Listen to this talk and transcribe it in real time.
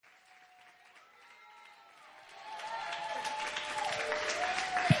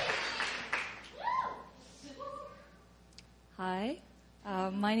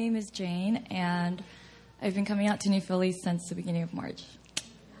my name is Jane, and I've been coming out to New Philly since the beginning of March.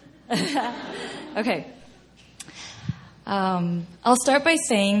 Okay. I'll start by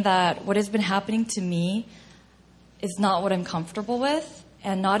saying that what has been happening to me is not what I'm comfortable with,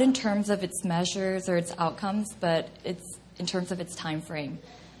 and not in terms of its measures or its outcomes, but it's in terms of its time frame.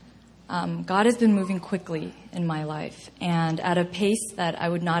 God has been moving quickly in my life, and at a pace that I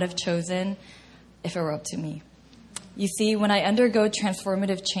would not have chosen if it were up to me. You see, when I undergo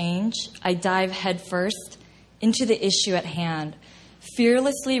transformative change, I dive headfirst into the issue at hand,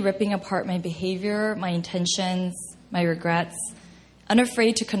 fearlessly ripping apart my behavior, my intentions, my regrets,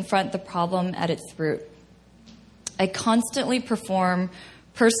 unafraid to confront the problem at its root. I constantly perform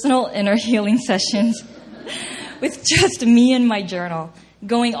personal inner healing sessions with just me and my journal,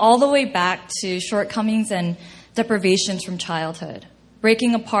 going all the way back to shortcomings and deprivations from childhood.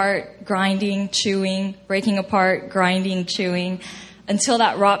 Breaking apart, grinding, chewing, breaking apart, grinding, chewing, until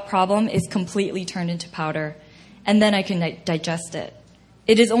that rock problem is completely turned into powder. And then I can digest it.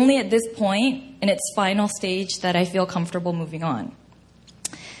 It is only at this point, in its final stage, that I feel comfortable moving on.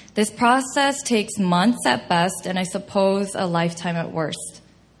 This process takes months at best, and I suppose a lifetime at worst.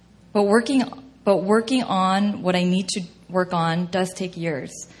 But working on what I need to work on does take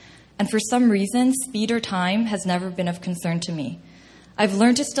years. And for some reason, speed or time has never been of concern to me. I've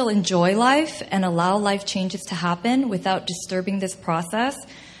learned to still enjoy life and allow life changes to happen without disturbing this process,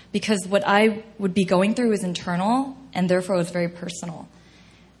 because what I would be going through is internal and therefore was very personal.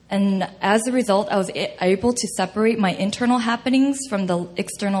 And as a result, I was able to separate my internal happenings from the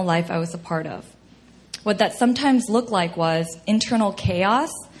external life I was a part of. What that sometimes looked like was internal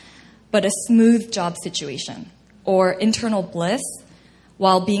chaos, but a smooth job situation, or internal bliss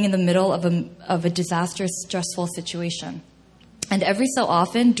while being in the middle of a disastrous, stressful situation. And every so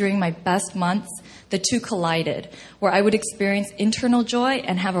often, during my best months, the two collided, where I would experience internal joy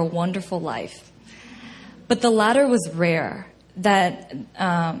and have a wonderful life. But the latter was rare. That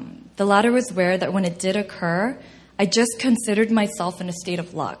when it did occur, I just considered myself in a state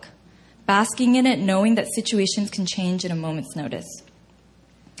of luck, basking in it, knowing that situations can change in a moment's notice.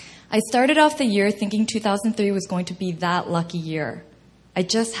 I started off the year thinking 2003 was going to be that lucky year. I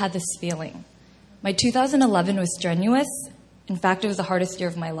just had this feeling. My 2011 was strenuous. In fact, it was the hardest year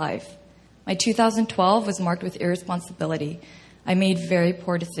of my life. My 2012 was marked with irresponsibility. I made very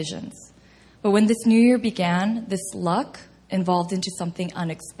poor decisions. But when this new year began, this luck evolved into something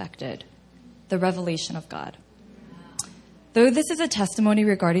unexpected, the revelation of God. Though this is a testimony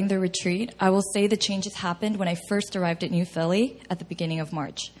regarding the retreat, I will say the changes happened when I first arrived at New Philly at the beginning of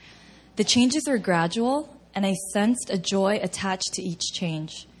March. The changes were gradual, and I sensed a joy attached to each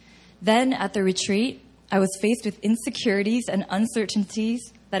change. Then, at the retreat, I was faced with insecurities and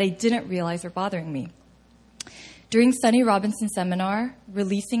uncertainties that I didn't realize were bothering me. During Sunny Robinson's seminar,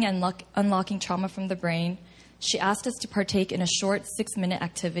 Releasing and Unlocking Trauma from the Brain, she asked us to partake in a short 6-minute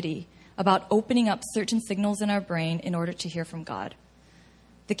activity about opening up certain signals in our brain in order to hear from God.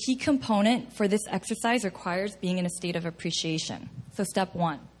 The key component for this exercise requires being in a state of appreciation. So step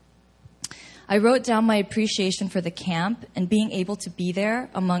 1. I wrote down my appreciation for the camp and being able to be there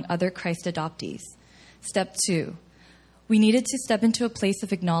among other Christ adoptees. Step 2, we needed to step into a place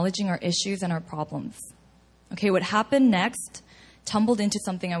of acknowledging our issues and our problems. Okay, what happened next tumbled into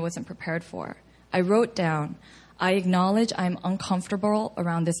something I wasn't prepared for. I wrote down, I acknowledge I'm uncomfortable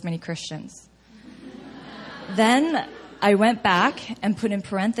around this many Christians. Then I went back and put in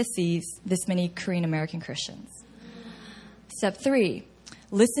parentheses, this many Korean American Christians. Step 3,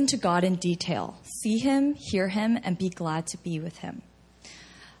 listen to God in detail. See Him, hear Him, and be glad to be with Him.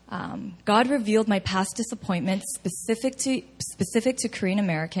 God revealed my past disappointments specific to Korean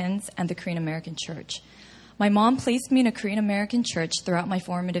Americans and the Korean American church. My mom placed me in a Korean American church throughout my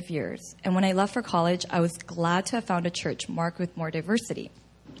formative years, and when I left for college, I was glad to have found a church marked with more diversity.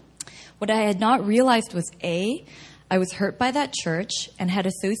 What I had not realized was I was hurt by that church and had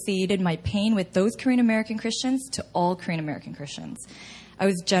associated my pain with those Korean American Christians to all Korean American Christians. I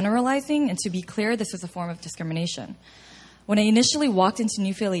was generalizing, and to be clear, this was a form of discrimination. When I initially walked into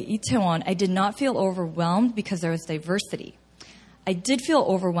New Philly, Itaewon, I did not feel overwhelmed because there was diversity. I did feel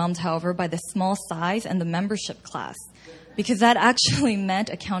overwhelmed, however, by the small size and the membership class, because that actually meant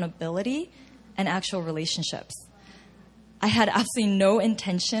accountability and actual relationships. I had absolutely no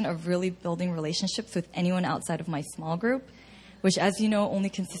intention of really building relationships with anyone outside of my small group, which, as you know, only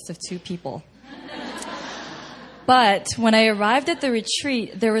consists of 2 people. But when I arrived at the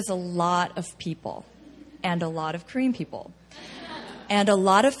retreat, there was a lot of people, and a lot of Korean people, and a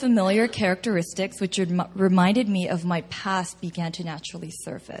lot of familiar characteristics which reminded me of my past began to naturally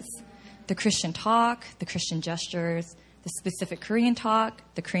surface. The Christian talk, the Christian gestures, the specific Korean talk,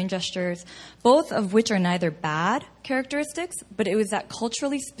 the Korean gestures, both of which are neither bad characteristics, but it was that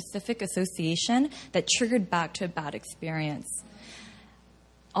culturally specific association that triggered back to a bad experience,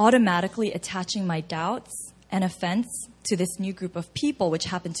 automatically attaching my doubts and offense to this new group of people, which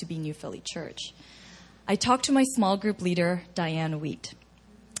happened to be New Philly Church. I talked to my small group leader, Diane Wheat,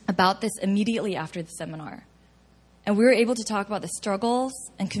 about this immediately after the seminar. And we were able to talk about the struggles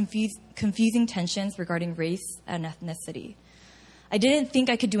and confusing tensions regarding race and ethnicity. I didn't think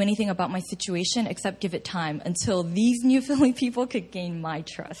I could do anything about my situation except give it time until these New Philly people could gain my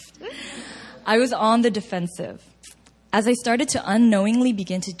trust. I was on the defensive. As I started to unknowingly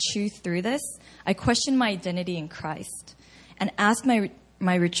begin to chew through this, I questioned my identity in Christ and asked my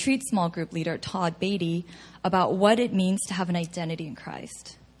retreat small group leader, Todd Beatty, about what it means to have an identity in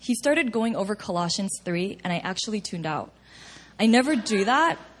Christ. He started going over Colossians 3, and I actually tuned out. I never do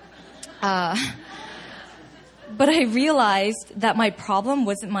that, but I realized that my problem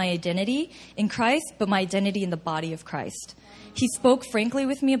wasn't my identity in Christ, but my identity in the body of Christ. He spoke frankly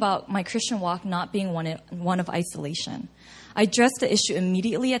with me about my Christian walk not being one of isolation. I addressed the issue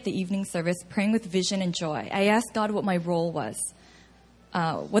immediately at the evening service, praying with vision and joy. I asked God what my role was,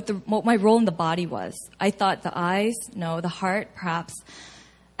 what my role in the body was. I thought the eyes, no, the heart, perhaps.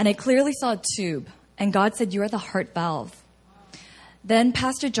 And I clearly saw a tube, and God said, "You are the heart valve." Then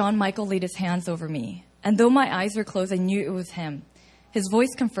Pastor John Michael laid his hands over me, and though my eyes were closed, I knew it was him. His voice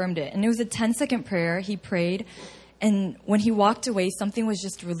confirmed it, and it was a 10-second prayer he prayed, and when he walked away, something was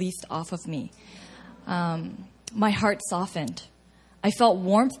just released off of me. My heart softened. I felt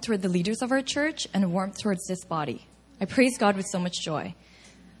warmth toward the leaders of our church and warmth towards this body. I praised God with so much joy.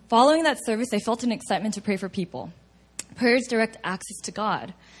 Following that service, I felt an excitement to pray for people. Prayers direct access to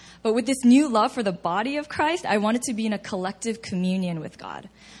God. But with this new love for the body of Christ, I wanted to be in a collective communion with God.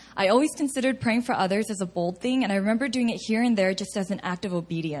 I always considered praying for others as a bold thing, and I remember doing it here and there just as an act of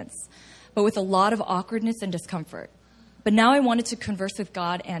obedience, but with a lot of awkwardness and discomfort. But now I wanted to converse with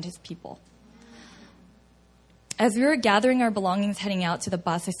God and his people. As we were gathering our belongings heading out to the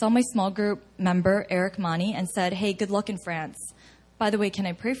bus, I saw my small group member, Eric Mani, and said, "Hey, good luck in France. By the way, can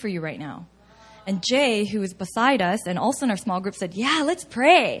I pray for you right now?" And Jay, who was beside us and also in our small group, said, "Yeah, let's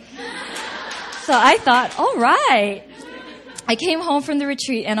pray." So I thought, all right. I came home from the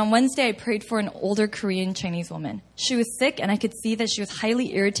retreat, and on Wednesday, I prayed for an older Korean Chinese woman. She was sick, and I could see that she was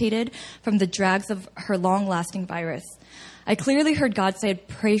highly irritated from the drags of her long-lasting virus. I clearly heard God say,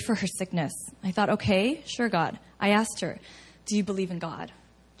 "Pray for her sickness." I thought, okay, sure, God. I asked her, "Do you believe in God?"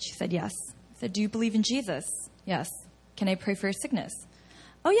 She said, "Yes." I said, "Do you believe in Jesus?" "Yes." "Can I pray for your sickness?"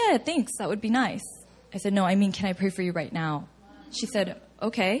 "Oh, yeah, thanks. That would be nice." I said, "No, I mean, can I pray for you right now?" She said,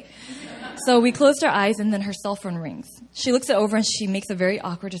 "Okay." So we closed our eyes, and then her cell phone rings. She looks it over, and she makes a very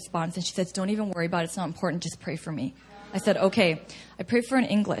awkward response, and she says, "Don't even worry about it. It's not important. Just pray for me." I said, "Okay." I pray for her in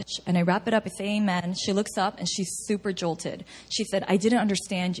English, and I wrap it up. I say, "Amen." She looks up, and she's super jolted. She said, "I didn't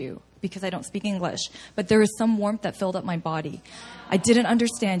understand you because I don't speak English, but there was some warmth that filled up my body. I didn't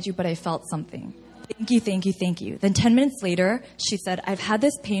understand you, but I felt something. Thank you, thank you, thank you." Then 10 minutes later, she said, "I've had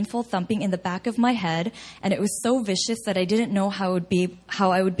this painful thumping in the back of my head, and it was so vicious that I didn't know how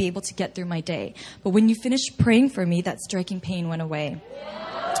I would be able to get through my day. But when you finished praying for me, that striking pain went away."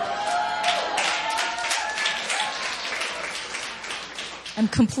 I'm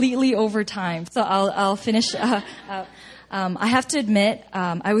completely over time, so I'll finish. I have to admit,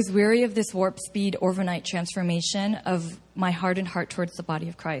 I was weary of this warp speed overnight transformation of my hardened heart towards the body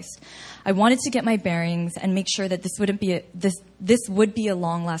of Christ. I wanted to get my bearings and make sure that this would be a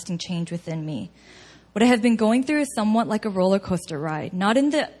long-lasting change within me. What I have been going through is somewhat like a roller coaster ride, not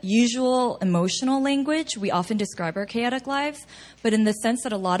in the usual emotional language we often describe our chaotic lives, but in the sense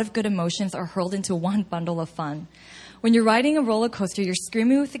that a lot of good emotions are hurled into one bundle of fun. When you're riding a roller coaster, you're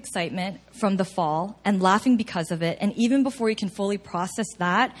screaming with excitement from the fall and laughing because of it. And even before you can fully process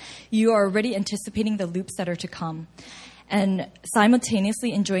that, you are already anticipating the loops that are to come and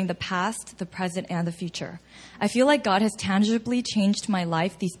simultaneously enjoying the past, the present, and the future. I feel like God has tangibly changed my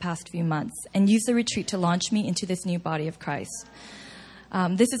life these past few months and used the retreat to launch me into this new body of Christ.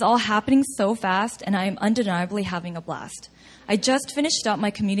 This is all happening so fast, and I am undeniably having a blast. I just finished up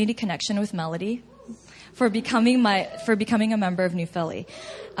my community connection with Melody for becoming a member of New Philly,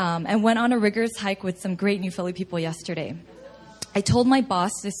 and went on a rigorous hike with some great New Philly people yesterday. I told my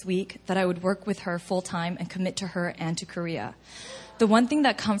boss this week that I would work with her full-time and commit to her and to Korea. The one thing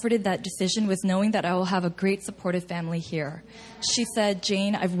that comforted that decision was knowing that I will have a great supportive family here. She said,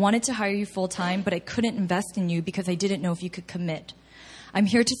 "Jane, I've wanted to hire you full-time, but I couldn't invest in you because I didn't know if you could commit. I'm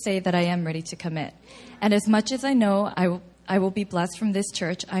here to say that I am ready to commit. And as much as I know I will be blessed from this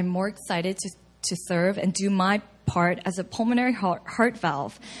church, I'm more excited to serve and do my part as a pulmonary heart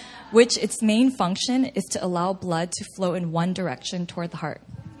valve, which its main function is to allow blood to flow in one direction toward the heart.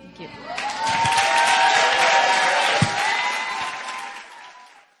 Thank you.